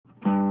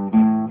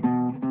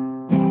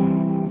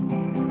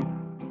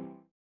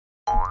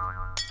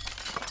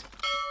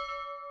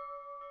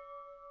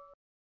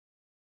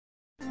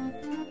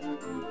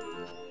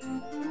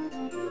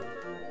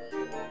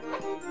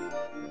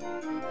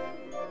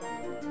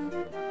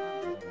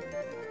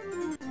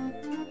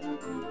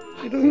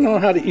He doesn't know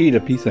how to eat a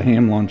piece of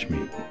ham lunch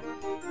meat.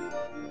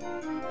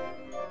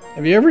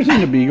 Have you ever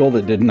seen a beagle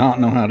that did not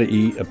know how to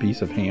eat a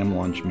piece of ham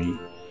lunch meat?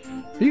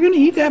 Are you going to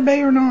eat that,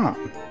 Bay, or not?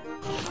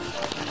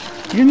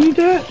 You going to eat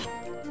that?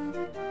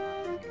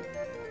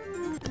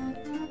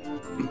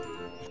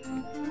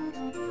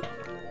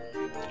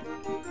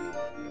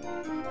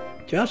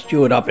 Just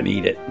chew it up and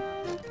eat it.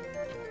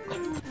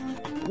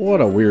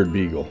 What a weird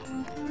beagle.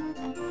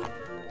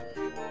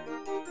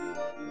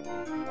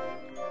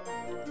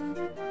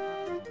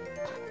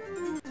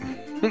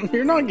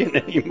 You're not getting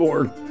any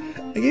more.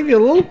 I gave you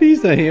a little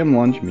piece of ham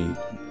lunch meat.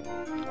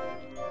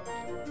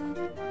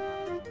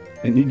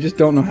 And you just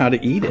don't know how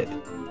to eat it.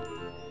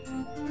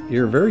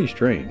 You're very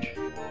strange.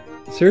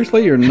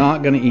 Seriously, you're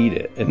not going to eat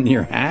it. And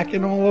you're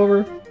hacking all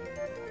over?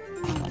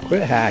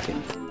 Quit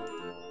hacking.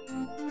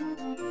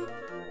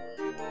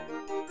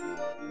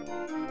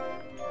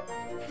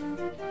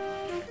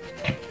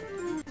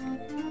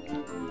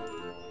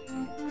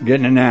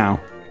 Getting it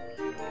now.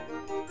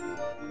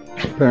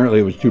 Apparently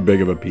it was too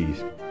big of a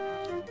piece.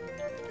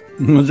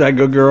 Was that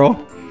good, girl?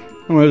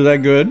 Was that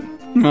good?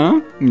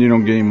 Huh? You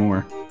don't get any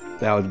more.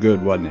 That was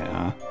good, wasn't it,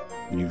 huh?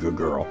 You good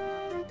girl.